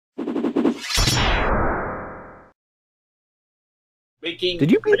making.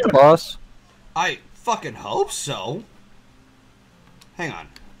 Did you beat the boss? I fucking hope so. Hang on.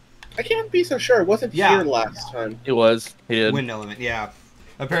 I can't be so sure. It wasn't here last time. It was. He did. Wind element, yeah.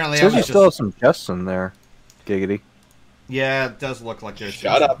 Apparently, It says you still have some chests in there. Giggity. Yeah, it does look like there's.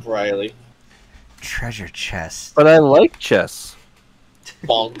 Shut up, Riley. Treasure chest. But I like chests.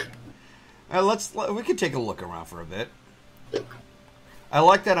 Bonk. We could take a look around for a bit. I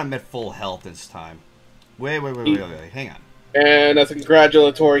like that I'm at full health this time. Wait. Hang on. And as a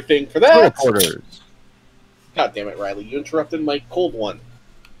congratulatory thing for that. Teleporters. God damn it, Riley! You interrupted my cold one.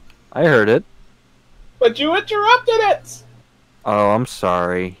 I heard it. But you interrupted it. Oh, I'm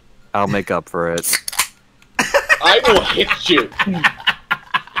sorry. I'll make up for it. I will hit you.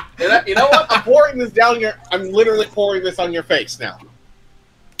 And you know what? I'm pouring this down your. I'm literally pouring this on your face now.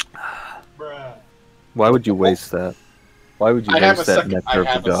 Bruh. Why would you waste that? Why would you waste that nectar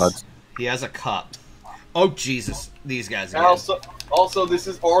of the gods? He has a cup. Oh Jesus! These guys. And also, this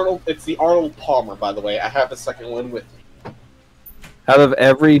is Arnold. It's the Arnold Palmer, by the way. I have a second one with me. Out of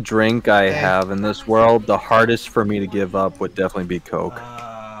every drink I have in this world, the hardest for me to give up would definitely be Coke.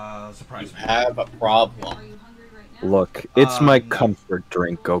 Surprise! You have a problem. Look, it's my comfort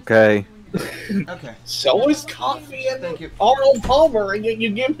drink, okay? Okay. So is coffee and Arnold Palmer, and you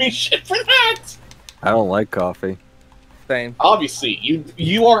give me shit for that. I don't like coffee. Same. Obviously,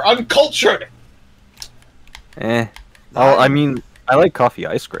 you are uncultured. Oh, I mean, I like coffee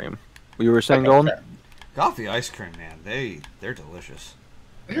ice cream. You were saying, Golden? Coffee ice cream, man. They're delicious.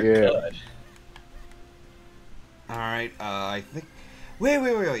 They're good. All right. I think.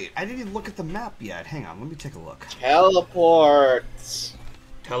 Wait. I didn't even look at the map yet. Hang on. Let me take a look. Teleports.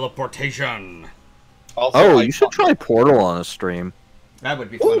 Teleportation. Also, you should try Portal on a stream. That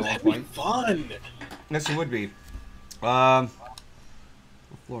would be fun. Ooh, that'd be fun. Yes, it would be. What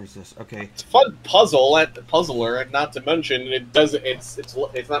floor is this? Okay. It's a fun puzzle at the puzzler, and not to mention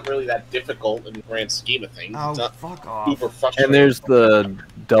it's not really that difficult in the grand scheme of things. Oh, it's not fuck off. super frustrating. And there's the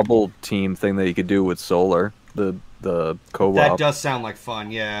double team thing that you could do with Solar, the co-op. That does sound like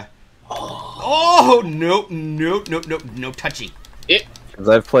fun, yeah. Oh, nope, no touchy. Because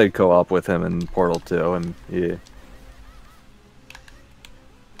I've played co-op with him in Portal 2, and yeah.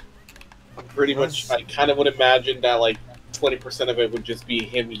 Pretty much, I kind of would imagine that like 20% of it would just be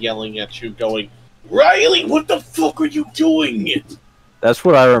him yelling at you, going, "Riley, what the fuck are you doing?" That's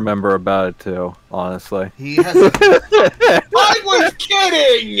what I remember about it too, honestly. He has. I was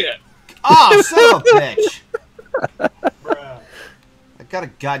kidding. Oh, son of a bitch! Bruh. I got a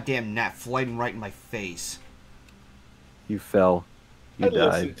goddamn gnat flying right in my face. You fell. You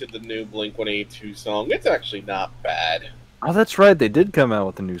died. Listened to the new Blink-182 song. It's actually not bad. Oh, that's right. They did come out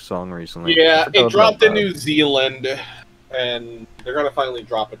with a new song recently. Yeah, it dropped in New Zealand, and they're gonna finally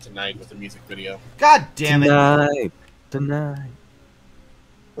drop it tonight with a music video. God damn it! Tonight.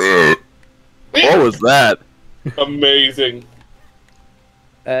 What was that? Amazing.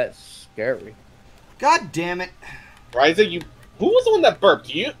 That's scary. God damn it! Ryza, who was the one that burped?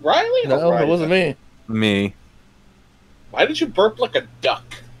 You, Riley? No, it wasn't me. Me. Why did you burp like a duck?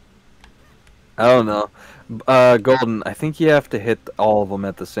 I don't know. Golden, I think you have to hit all of them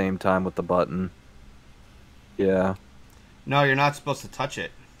at the same time with the button. Yeah. No, you're not supposed to touch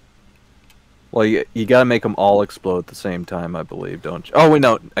it. Well, you gotta make them all explode at the same time, I believe, don't you? Oh, wait,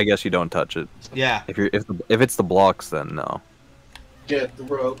 no. I guess you don't touch it. Yeah. If it's the blocks, then no. Get the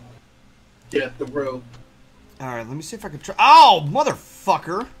rope. Get the rope. Alright, let me see if I can try. Oh,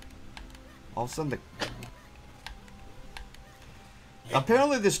 motherfucker! All of a sudden,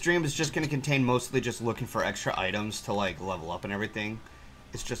 apparently this stream is just going to contain mostly just looking for extra items to, like, level up and everything.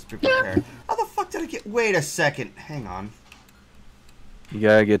 It's just to be prepared. How the fuck did I get... Wait a second. Hang on. You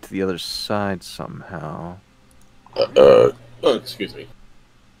gotta get to the other side somehow. Oh, excuse me.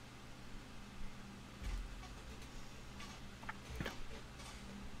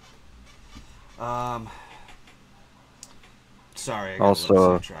 Sorry. I got Also, a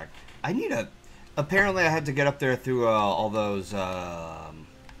little sidetracked. I need a... Apparently I had to get up there through all those, yeah,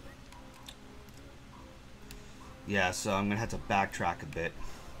 so I'm gonna have to backtrack a bit.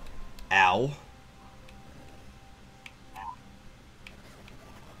 Ow.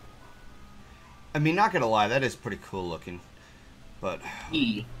 I mean, not gonna lie, that is pretty cool looking. But,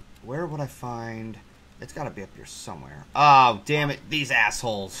 where would I find... It's gotta be up here somewhere. Oh, damn it, these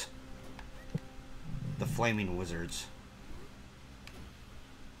assholes. The flaming wizards.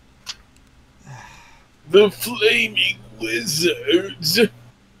 The flaming wizards.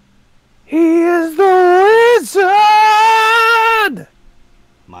 He is the wizard!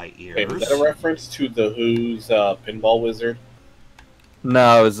 My ears. Wait, was that a reference to the Who's pinball wizard?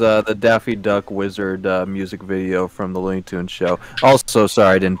 No, it was the Daffy Duck Wizard music video from the Looney Tunes show. Also,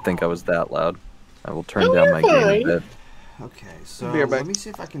 sorry, I didn't think I was that loud. I will turn No, down you're my gain a fine. bit. Okay, so Be right back. let me see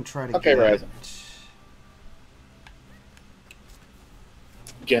if I can try to Okay, get... Rise.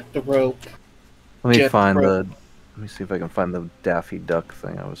 Get the rope. Let me Get find the- the. Let me see if I can find the Daffy Duck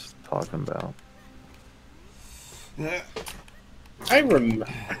thing I was talking about. I kind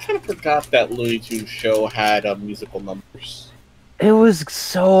of forgot that Looney Tunes show had musical numbers. It was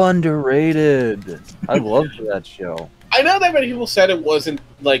so underrated. I loved that show. I know that many people said it wasn't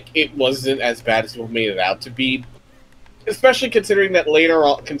as bad as people made it out to be, especially considering that later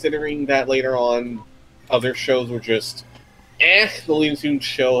on, other shows were just, The Looney Tunes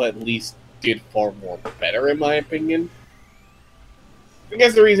show at least did far more better, in my opinion. I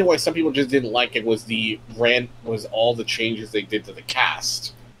guess the reason why some people just didn't like it was all the changes they did to the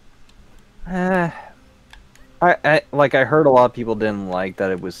cast. I heard a lot of people didn't like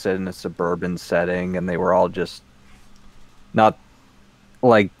that it was set in a suburban setting and they were all just not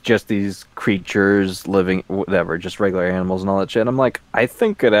like just these creatures living whatever, just regular animals and all that shit. I'm like, I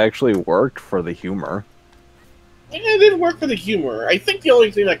think it actually worked for the humor. Yeah, it didn't work for the humor. I think the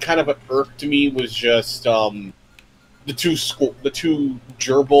only thing that kind of irked me was just the two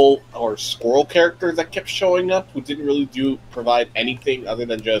gerbil or squirrel characters that kept showing up, who didn't really provide anything other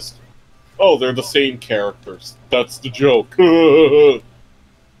than just, oh, they're the same characters. That's the joke. In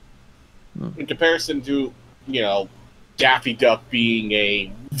comparison to, Daffy Duck being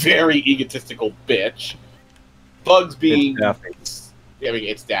a very egotistical bitch, Bugs being... It's Daffy. I mean,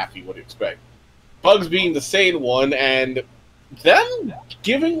 it's Daffy, what do you expect? Bugs being the sane one, and them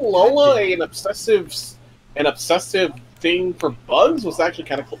giving Lola an obsessive thing for Bugs was actually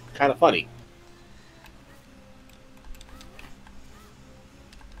kind of funny.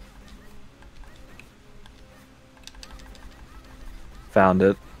 Found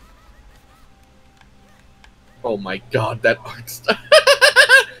it. Oh my god, that art style.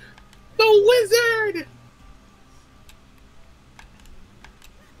 The wizard!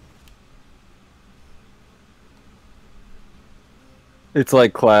 It's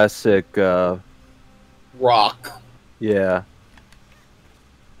like classic, Rock. yeah.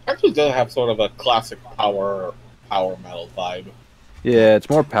 Actually does have sort of a classic power metal vibe. Yeah, it's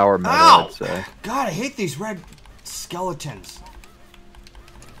more power metal, Ow! I'd say. God, I hate these red skeletons.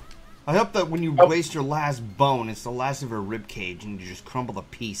 I hope that when you waste your last bone, it's the last of her rib cage and you just crumble to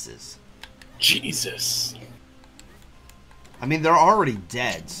pieces. Jesus. I mean, they're already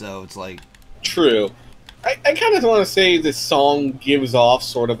dead, so it's like... True. I kind of want to say this song gives off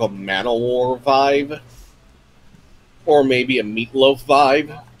sort of a Manowar vibe. Or maybe a Meatloaf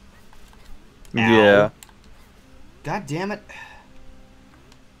vibe. Yeah. God damn it.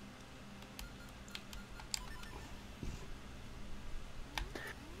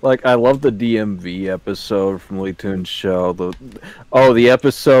 Like, I love the DMV episode from Looney Tunes show. The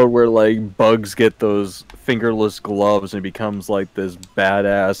episode where, like, Bugs get those fingerless gloves and he becomes, like, this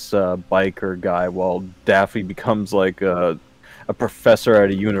badass biker guy, while Daffy becomes, like, a professor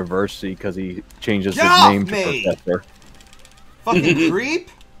at a university because he changes his name to Professor. Fucking creep!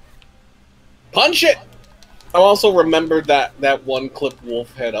 Punch it! I also remembered that one clip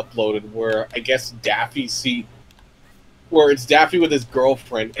Wolf had uploaded where I guess where it's Daffy with his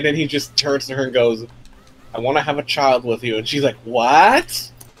girlfriend, and then he just turns to her and goes, I want to have a child with you. And she's like,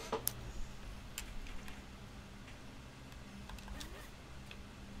 what?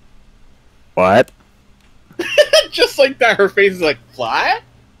 What? Just like that, her face is like, what?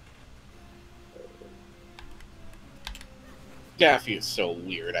 Daffy is so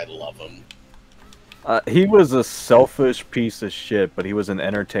weird. I love him. He was a selfish piece of shit, but he was an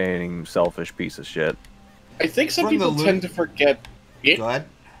entertaining, selfish piece of shit. I think some From the people tend to forget... Go ahead.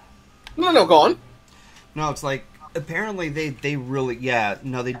 No, go on. No, it's like, apparently they really... Yeah,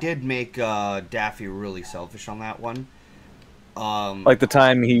 no, they did make Daffy really selfish on that one. Like the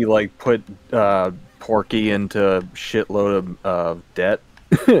time he, like, put Porky into a shitload of debt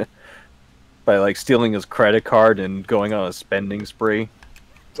by, like, stealing his credit card and going on a spending spree.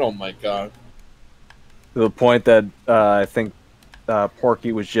 Oh my god. To the point that I think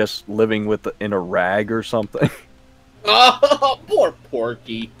Porky was just living in a rag or something. Oh, poor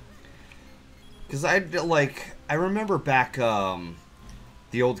Porky. Because I remember back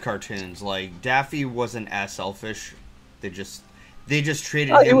the old cartoons, like Daffy wasn't as selfish. They just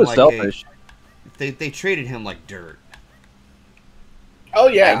treated him he was like selfish. They treated him like dirt. Oh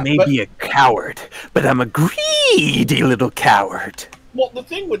yeah. I may be a coward, but I'm a greedy little coward. Well, the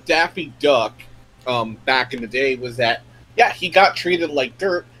thing with Daffy Duck, back in the day was that, yeah, he got treated like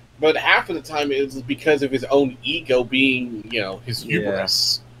dirt, But half of the time it was because of his own ego being, you know, his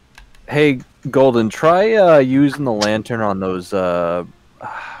hubris. Hey, Golden, try using the lantern on those what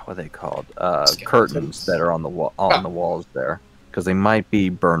are they called? Curtains that are on the the walls there, because they might be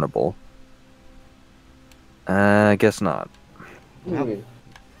burnable. I guess not.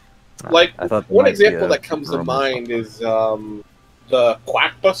 Like, I thought one example that comes to mind is the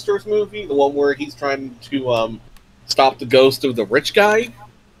Quackbusters movie, the one where he's trying to stop the ghost of the rich guy.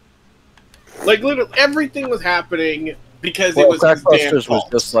 Like, literally, everything was happening because it was his damn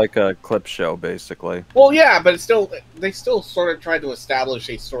fault. Was just like a clip show, basically. Well, yeah, but they still sort of tried to establish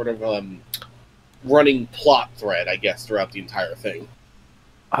a sort of running plot thread, I guess, throughout the entire thing.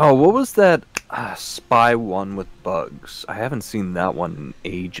 Oh, what was that spy one with bugs? I haven't seen that one in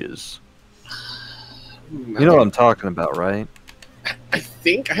ages. You know what I'm talking about, right? I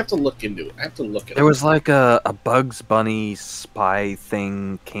think I have to look into it. I have to look at it. There was like a Bugs Bunny spy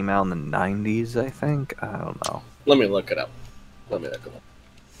thing came out in the 90s, I think. I don't know. Let me look it up.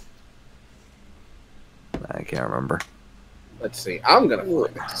 I can't remember. Let's see. I'm gonna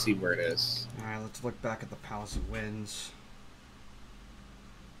find it to see where it is. Alright, let's look back at the Palace of Winds.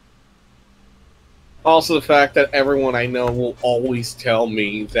 Also, the fact that everyone I know will always tell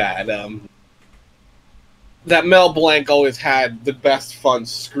me that that Mel Blanc always had the best fun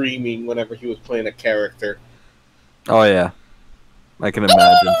screaming whenever he was playing a character. Oh yeah, I can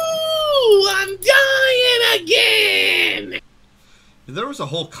imagine. Oh, I'm dying again! There was a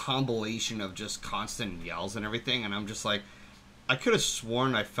whole compilation of just constant yells and everything, and I'm just like, I could have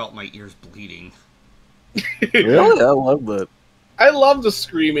sworn I felt my ears bleeding. Really? I love that. I love the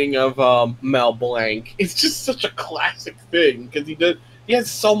screaming of Mel Blanc. It's just such a classic thing because he has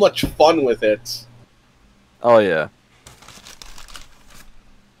so much fun with it. Oh yeah.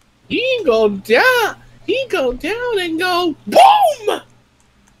 He go down and go boom.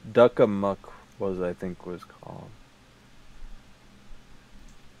 Duck-a-Muck I think was called.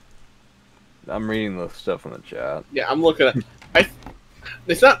 I'm reading the stuff in the chat. Yeah, I'm looking at.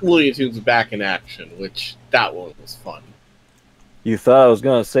 It's not Looney Tunes Back in Action, which that one was fun. You thought I was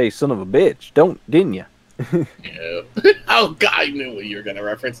gonna say "son of a bitch," didn't you? Yeah. Oh God, I knew what you were gonna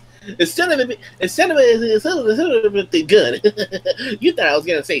reference. Son of a good. You thought I was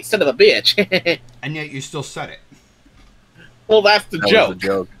gonna say "son of a bitch," and yet you still said it. Well, that's the joke. Was a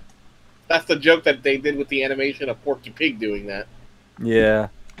joke. That's the joke that they did with the animation of Porky Pig doing that. Yeah,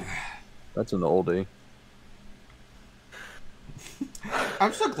 that's an oldie.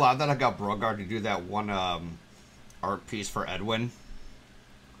 I'm so glad that I got Brogard to do that one art piece for Edwin.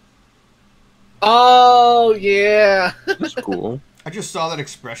 Oh, yeah. That's cool. I just saw that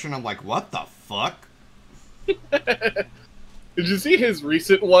expression. I'm like, what the fuck? Did you see his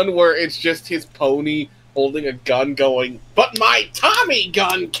recent one where it's just his pony holding a gun going, "But my Tommy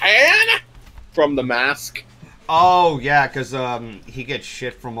gun can!" from The Mask? Oh, yeah, because he gets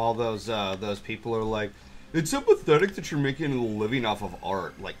shit from all those people who are like, it's so pathetic that you're making a living off of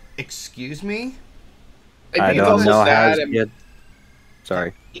art. Like, excuse me? I don't know how to get...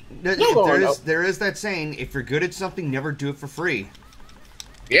 Sorry. There is that saying, if you're good at something, never do it for free.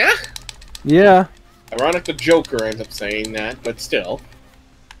 Yeah? Yeah. Ironic the Joker ends up saying that, but still.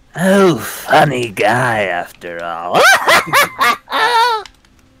 Oh, funny guy after all. And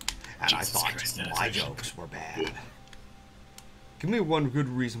I thought my jokes were bad. Give me one good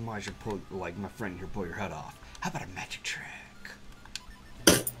reason why I should pull, like my friend here, pull your head off. How about a magic trick?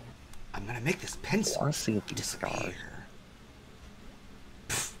 I'm gonna make this pencil disappear.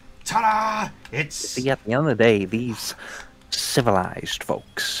 Ta-da! It's... See, at the end of the day, these civilized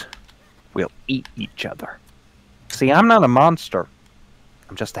folks will eat each other. See, I'm not a monster.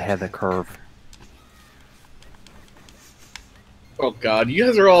 I'm just ahead of the curve. Oh God, you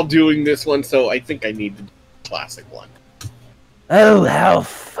guys are all doing this one, so I think I need the classic one. Oh, how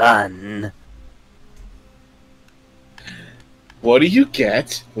fun! What do you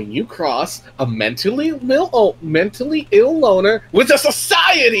get when you cross a mentally ill loner with a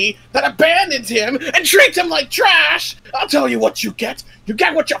society that abandons him and treats him like trash? I'll tell you what you get. You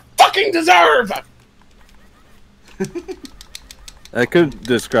get what you fucking deserve! I could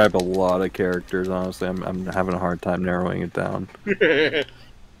describe a lot of characters, honestly. I'm having a hard time narrowing it down.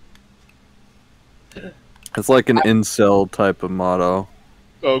 It's like an incel type of motto.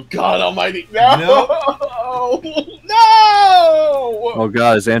 Oh God Almighty! No! Nope. No! Oh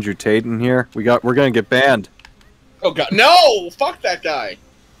God, is Andrew Tate in here? We're gonna get banned. Oh God, no! Fuck that guy.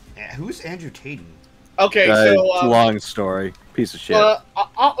 Who's Andrew Tate? Okay, long story. Piece of shit.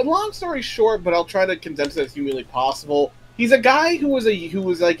 Long story short, but I'll try to condense it as humanly possible. He's a guy who was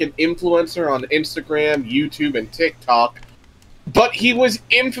like an influencer on Instagram, YouTube, and TikTok. But he was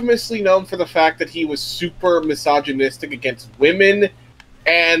infamously known for the fact that he was super misogynistic against women,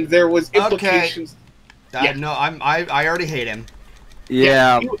 and there was implications. Okay. No, I already hate him.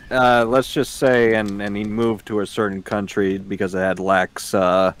 Yeah, let's just say, and he moved to a certain country because it had lax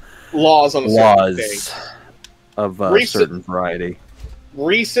Laws on a certain thing. Of a certain variety.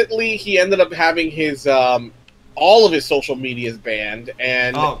 Recently, he ended up having his all of his social medias banned,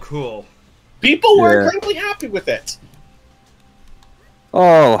 and oh, cool. People were incredibly happy with it.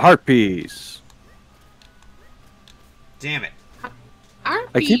 Oh, heart piece. Damn it.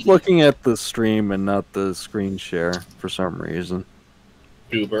 I keep looking at the stream and not the screen share for some reason.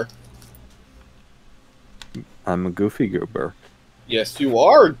 Goober. I'm a goofy goober. Yes, you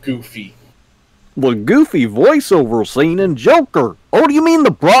are goofy. The goofy voiceover scene in Joker. Oh, do you mean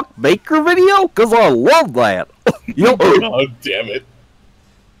the Brock Baker video? Because I love that. Oh, damn it.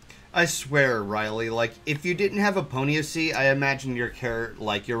 I swear, Riley, like, if you didn't have a pony OC, I imagine your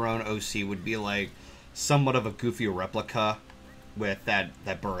your own OC would be, like, somewhat of a goofy replica with that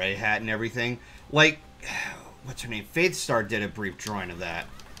beret hat and everything. Like, what's her name? Faith Star did a brief drawing of that.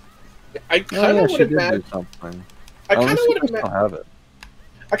 I kind of would imagine... I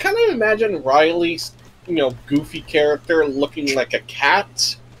kind of imagine Riley's, goofy character looking like a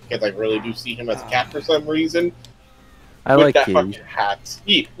cat, because I really do see him as a cat for some reason. I with like that Kitty. fucking hat.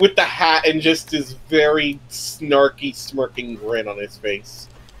 Yeah, with the hat and just this very snarky, smirking grin on his face.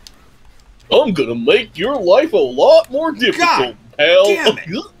 I'm gonna make your life a lot more difficult, pal. Damn it.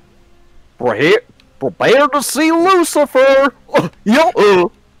 Prepare to see Lucifer.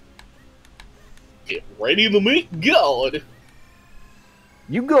 Get ready to meet God.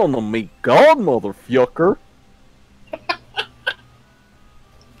 You gonna meet God, motherfucker.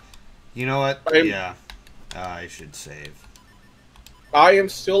 You know what? Yeah. I should save. I am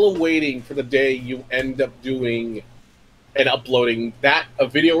still awaiting for the day you end up doing and uploading a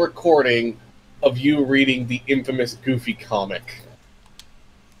video recording of you reading the infamous Goofy comic.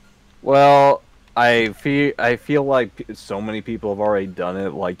 Well, I feel like so many people have already done it.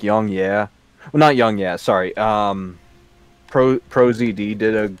 Like Young Yeah, well, not Young Yeah. Sorry. ProZD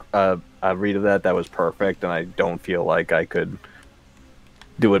did a read of that was perfect, and I don't feel like I could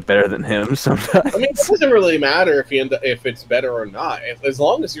do it better than him sometimes. I mean, it doesn't really matter if it's better or not. As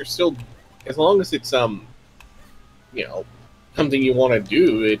long as it's something you want to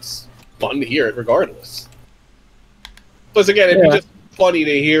do, it's fun to hear it regardless. Plus, again, it'd be just funny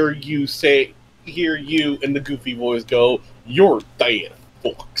to hear you in the goofy voice go, "You're dead,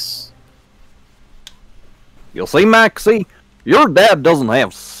 Fox." You'll see, Maxie, your dad doesn't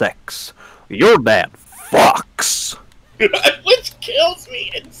have sex. Your dad fucks. Which kills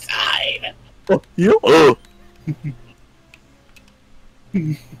me inside. Oh,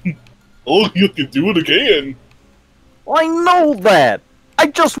 you can do it again. I know that. I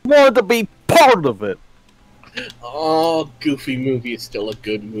just wanted to be part of it. Oh, Goofy movie is still a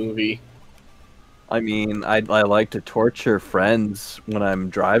good movie. I mean, I like to torture friends when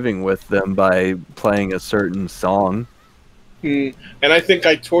I'm driving with them by playing a certain song. And I think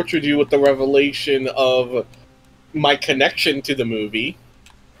I tortured you with the revelation of my connection to the movie.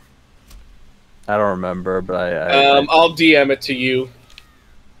 I don't remember, but I'll DM it to you.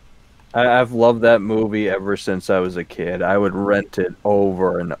 I've loved that movie ever since I was a kid. I would rent it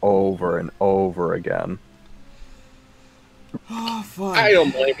over and over and over again. Oh, fun. I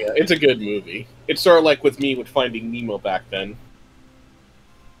don't blame you. It's a good movie. It's sort of like with me with Finding Nemo back then.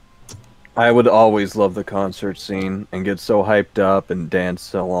 I would always love the concert scene and get so hyped up and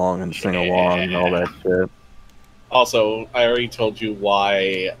dance along and sing along and all that shit. Also, I already told you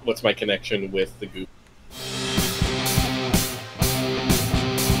what's my connection with the Goofy